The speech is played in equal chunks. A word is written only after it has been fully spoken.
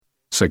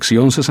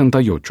Sección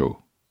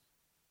 68.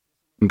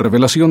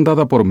 Revelación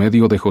dada por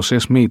medio de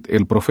José Smith,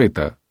 el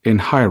profeta, en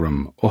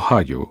Hiram,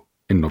 Ohio,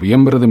 en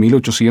noviembre de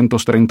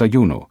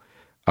 1831,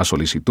 a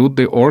solicitud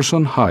de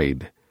Orson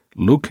Hyde,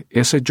 Luke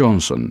S.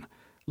 Johnson,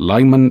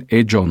 Lyman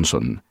E.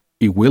 Johnson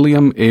y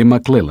William E.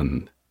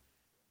 McClellan.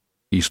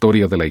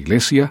 Historia de la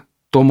Iglesia,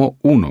 tomo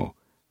 1,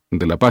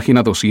 de la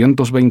página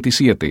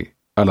 227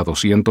 a la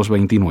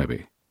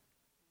 229.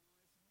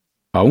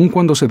 Aun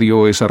cuando se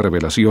dio esa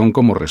revelación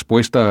como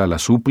respuesta a la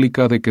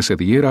súplica de que se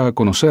diera a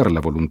conocer la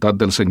voluntad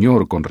del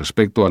Señor con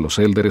respecto a los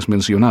élderes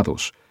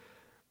mencionados,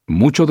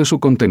 mucho de su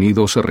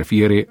contenido se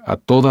refiere a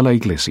toda la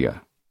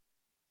Iglesia.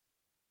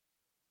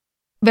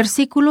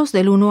 Versículos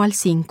del 1 al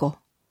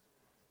 5.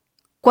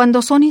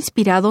 Cuando son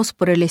inspirados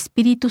por el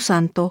Espíritu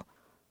Santo,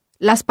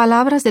 las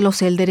palabras de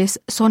los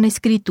élderes son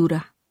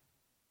escritura.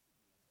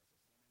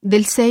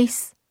 Del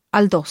 6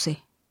 al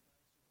 12.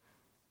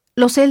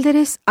 Los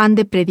élderes han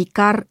de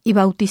predicar y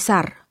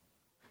bautizar,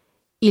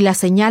 y las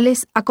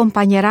señales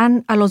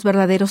acompañarán a los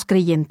verdaderos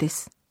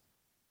creyentes.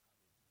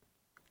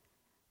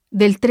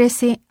 Del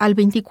 13 al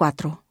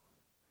 24.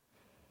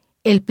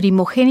 El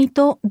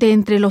primogénito de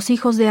entre los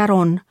hijos de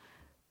Aarón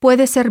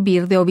puede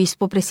servir de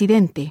obispo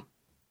presidente,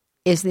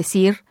 es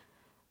decir,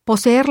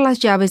 poseer las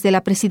llaves de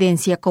la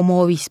presidencia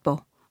como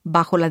obispo,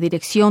 bajo la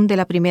dirección de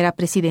la primera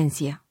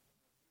presidencia.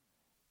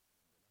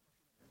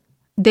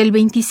 Del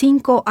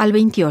 25 al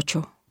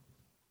 28.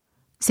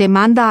 Se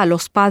manda a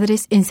los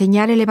padres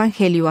enseñar el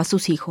Evangelio a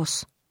sus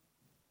hijos.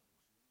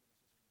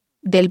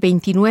 Del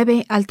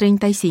 29 al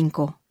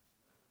 35.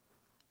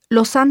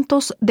 Los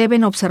santos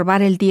deben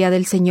observar el día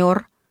del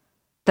Señor,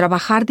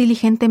 trabajar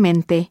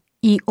diligentemente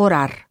y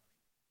orar.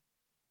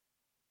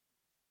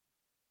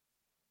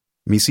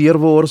 Mi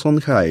siervo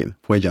Orson Hyde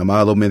fue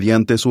llamado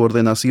mediante su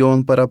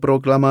ordenación para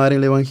proclamar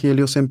el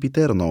Evangelio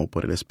sempiterno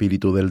por el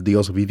Espíritu del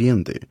Dios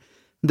viviente,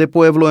 de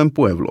pueblo en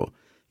pueblo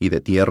y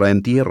de tierra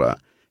en tierra,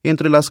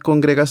 entre las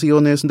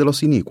congregaciones de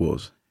los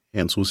inicuos,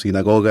 en sus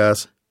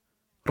sinagogas,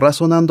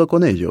 razonando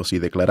con ellos y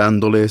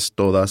declarándoles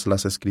todas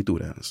las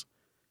Escrituras.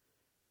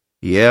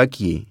 Y he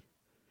aquí,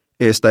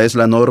 esta es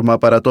la norma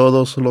para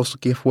todos los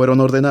que fueron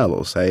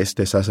ordenados a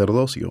este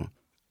sacerdocio,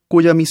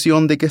 cuya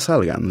misión de que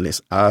salgan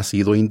les ha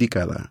sido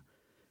indicada.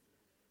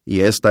 Y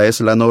esta es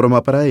la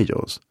norma para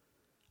ellos: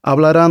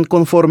 hablarán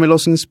conforme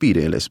los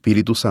inspire el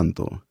Espíritu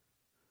Santo.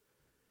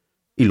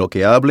 Y lo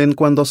que hablen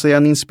cuando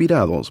sean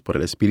inspirados por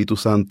el Espíritu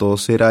Santo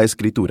será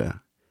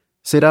escritura,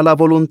 será la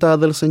voluntad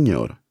del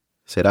Señor,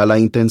 será la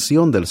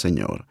intención del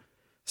Señor,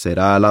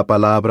 será la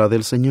palabra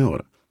del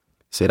Señor,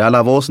 será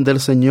la voz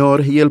del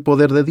Señor y el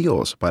poder de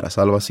Dios para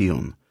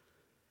salvación.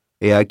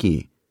 He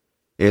aquí,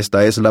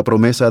 esta es la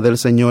promesa del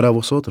Señor a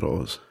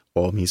vosotros,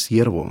 oh mis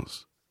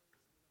siervos.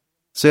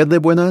 Sed de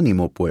buen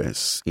ánimo,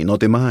 pues, y no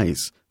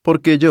temáis,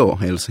 porque yo,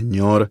 el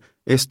Señor,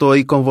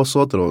 estoy con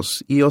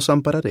vosotros y os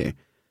ampararé.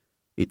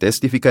 Y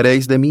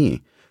testificaréis de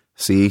mí,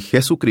 sí,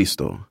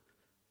 Jesucristo,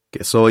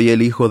 que soy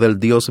el Hijo del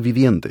Dios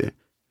viviente,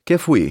 que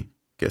fui,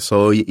 que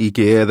soy y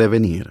que he de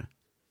venir.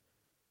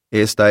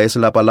 Esta es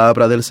la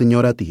palabra del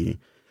Señor a ti,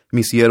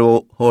 mi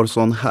siervo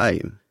Orson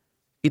Hyde,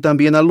 y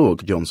también a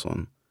Luke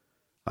Johnson,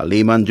 a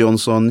Lyman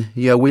Johnson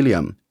y a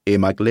William E.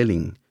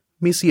 McClellan,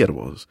 mis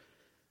siervos,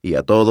 y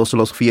a todos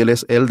los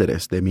fieles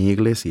élderes de mi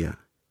iglesia.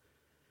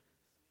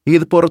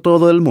 Id por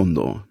todo el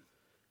mundo,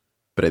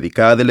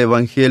 predicad el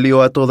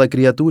Evangelio a toda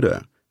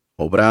criatura,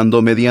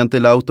 obrando mediante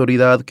la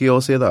autoridad que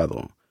os he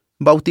dado,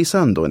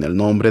 bautizando en el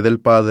nombre del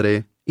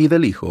Padre, y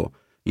del Hijo,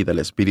 y del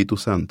Espíritu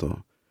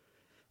Santo.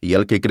 Y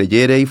el que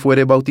creyere y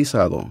fuere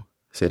bautizado,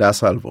 será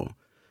salvo,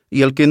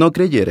 y el que no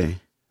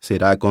creyere,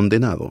 será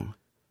condenado.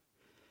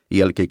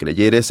 Y el que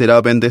creyere será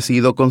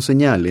bendecido con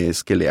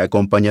señales que le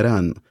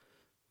acompañarán,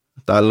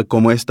 tal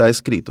como está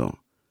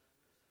escrito.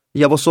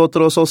 Y a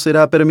vosotros os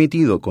será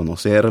permitido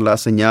conocer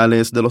las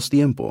señales de los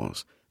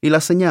tiempos, y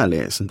las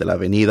señales de la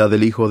venida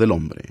del Hijo del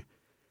Hombre.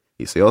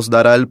 Y se os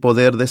dará el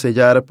poder de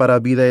sellar para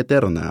vida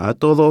eterna a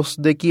todos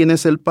de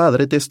quienes el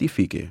Padre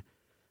testifique.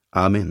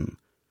 Amén.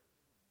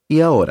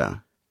 Y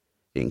ahora,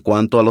 en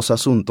cuanto a los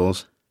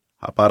asuntos,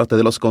 aparte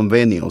de los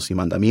convenios y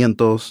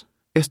mandamientos,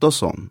 estos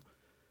son: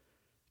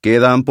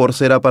 quedan por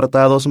ser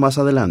apartados más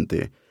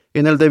adelante,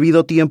 en el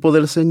debido tiempo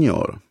del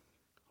Señor,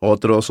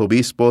 otros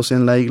obispos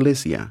en la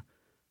Iglesia,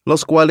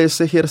 los cuales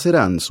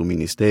ejercerán su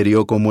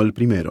ministerio como el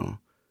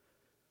primero.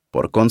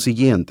 Por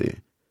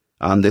consiguiente,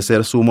 han de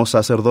ser sumos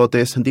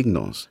sacerdotes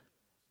dignos,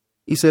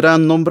 y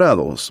serán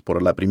nombrados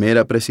por la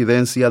primera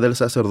presidencia del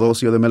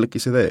sacerdocio de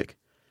Melquisedec,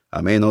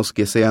 a menos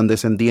que sean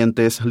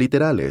descendientes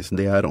literales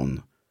de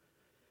Aarón.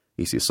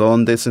 Y si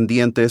son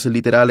descendientes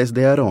literales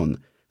de Aarón,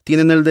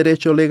 tienen el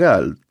derecho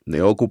legal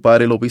de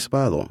ocupar el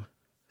obispado,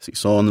 si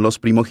son los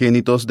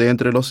primogénitos de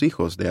entre los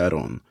hijos de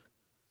Aarón.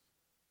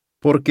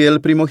 Porque el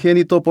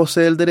primogénito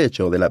posee el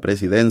derecho de la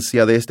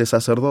presidencia de este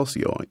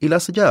sacerdocio y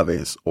las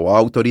llaves o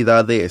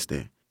autoridad de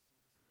éste.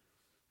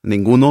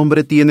 Ningún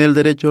hombre tiene el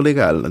derecho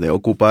legal de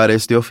ocupar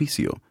este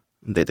oficio,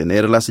 de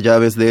tener las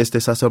llaves de este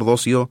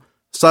sacerdocio,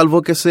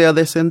 salvo que sea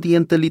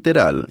descendiente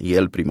literal y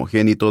el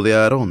primogénito de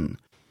Aarón.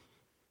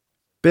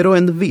 Pero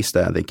en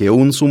vista de que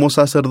un sumo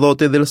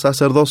sacerdote del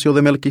sacerdocio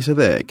de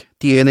Melquisedec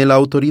tiene la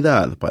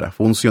autoridad para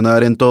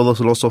funcionar en todos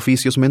los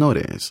oficios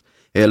menores,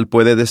 él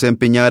puede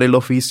desempeñar el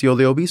oficio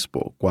de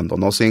obispo cuando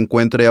no se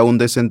encuentre a un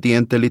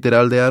descendiente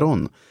literal de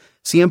Aarón,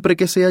 siempre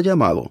que sea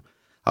llamado,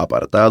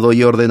 apartado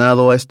y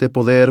ordenado a este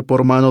poder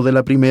por mano de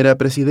la primera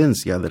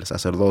presidencia del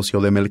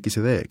sacerdocio de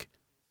Melquisedec.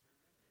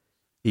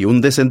 Y un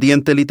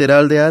descendiente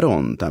literal de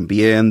Aarón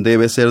también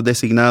debe ser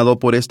designado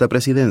por esta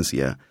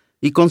presidencia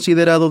y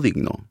considerado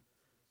digno,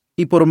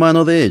 y por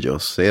mano de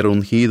ellos ser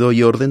ungido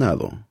y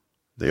ordenado.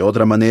 De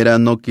otra manera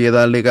no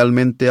queda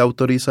legalmente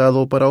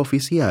autorizado para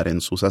oficiar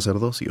en su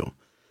sacerdocio.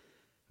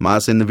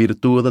 Mas en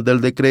virtud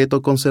del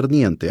decreto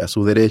concerniente a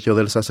su derecho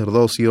del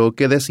sacerdocio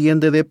que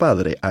desciende de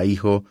padre a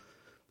hijo,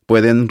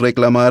 pueden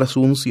reclamar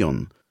su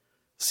unción,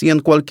 si en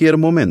cualquier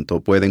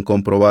momento pueden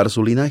comprobar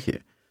su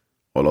linaje,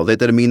 o lo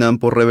determinan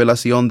por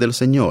revelación del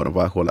Señor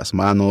bajo las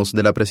manos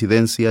de la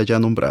presidencia ya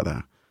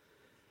nombrada.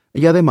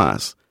 Y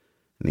además,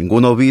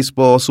 ningún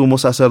obispo o sumo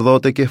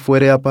sacerdote que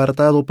fuere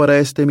apartado para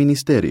este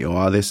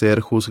ministerio ha de ser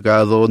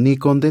juzgado ni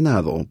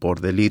condenado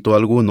por delito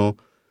alguno,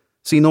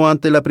 sino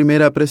ante la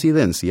primera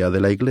presidencia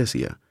de la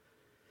Iglesia.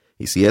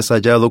 Y si es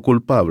hallado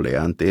culpable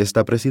ante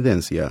esta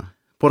presidencia,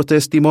 por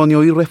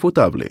testimonio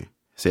irrefutable,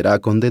 será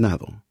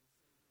condenado.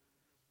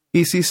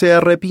 Y si se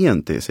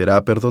arrepiente,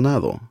 será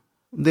perdonado,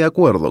 de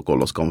acuerdo con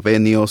los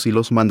convenios y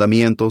los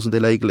mandamientos de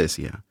la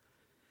Iglesia.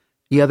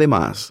 Y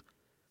además,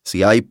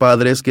 si hay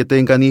padres que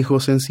tengan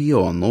hijos en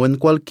Sion o en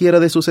cualquiera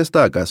de sus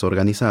estacas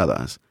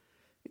organizadas,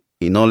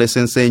 y no les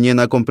enseñen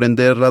a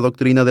comprender la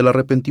doctrina del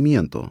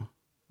arrepentimiento,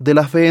 de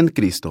la fe en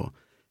Cristo,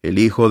 el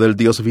Hijo del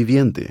Dios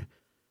viviente,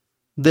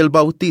 del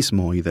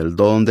bautismo y del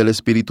don del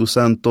Espíritu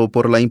Santo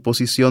por la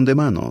imposición de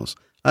manos,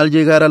 al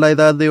llegar a la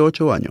edad de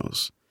 8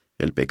 años,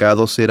 el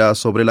pecado será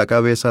sobre la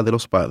cabeza de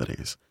los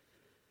padres,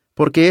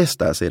 porque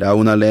esta será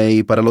una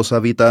ley para los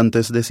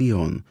habitantes de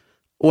Sion,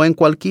 o en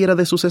cualquiera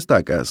de sus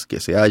estacas que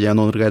se hayan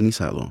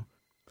organizado.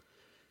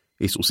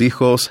 Y sus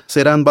hijos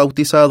serán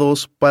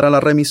bautizados para la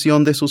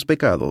remisión de sus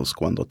pecados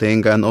cuando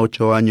tengan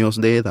 8 años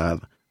de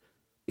edad,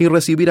 y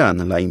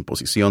recibirán la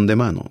imposición de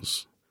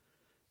manos.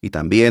 Y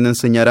también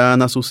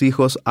enseñarán a sus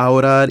hijos a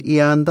orar y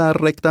a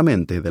andar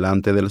rectamente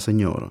delante del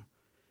Señor.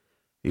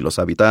 Y los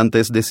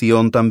habitantes de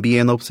Sion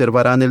también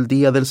observarán el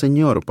día del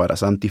Señor para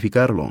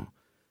santificarlo.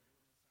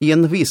 Y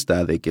en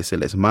vista de que se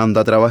les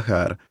manda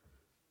trabajar,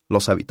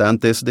 los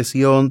habitantes de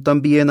Sion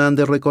también han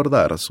de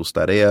recordar sus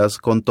tareas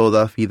con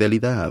toda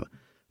fidelidad,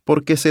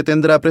 porque se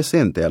tendrá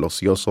presente al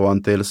ocioso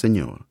ante el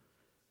Señor.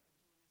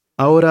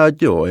 Ahora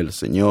yo, el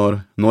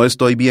Señor, no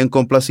estoy bien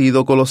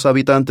complacido con los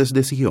habitantes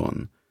de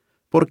Sion,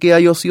 porque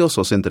hay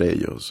ociosos entre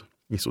ellos,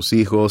 y sus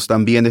hijos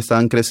también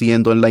están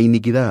creciendo en la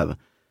iniquidad.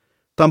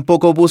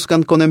 Tampoco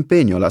buscan con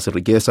empeño las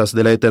riquezas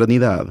de la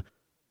eternidad,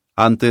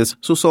 antes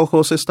sus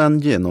ojos están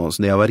llenos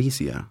de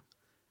avaricia.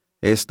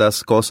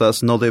 Estas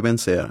cosas no deben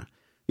ser,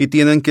 y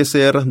tienen que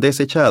ser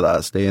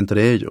desechadas de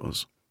entre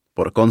ellos.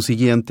 Por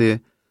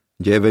consiguiente,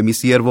 lleve mi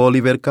siervo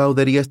Oliver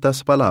Cowdery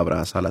estas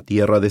palabras a la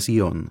tierra de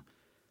Sion.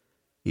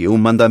 Y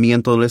un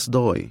mandamiento les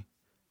doy: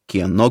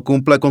 quien no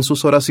cumpla con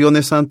sus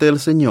oraciones ante el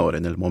Señor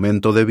en el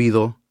momento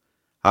debido,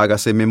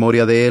 hágase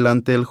memoria de él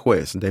ante el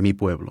juez de mi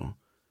pueblo.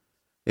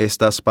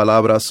 Estas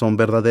palabras son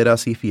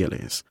verdaderas y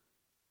fieles.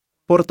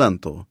 Por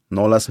tanto,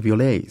 no las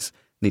violéis,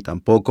 ni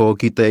tampoco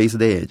quitéis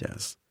de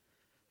ellas.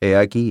 He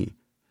aquí,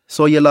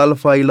 soy el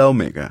Alfa y la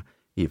Omega,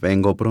 y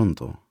vengo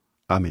pronto.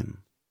 Amén.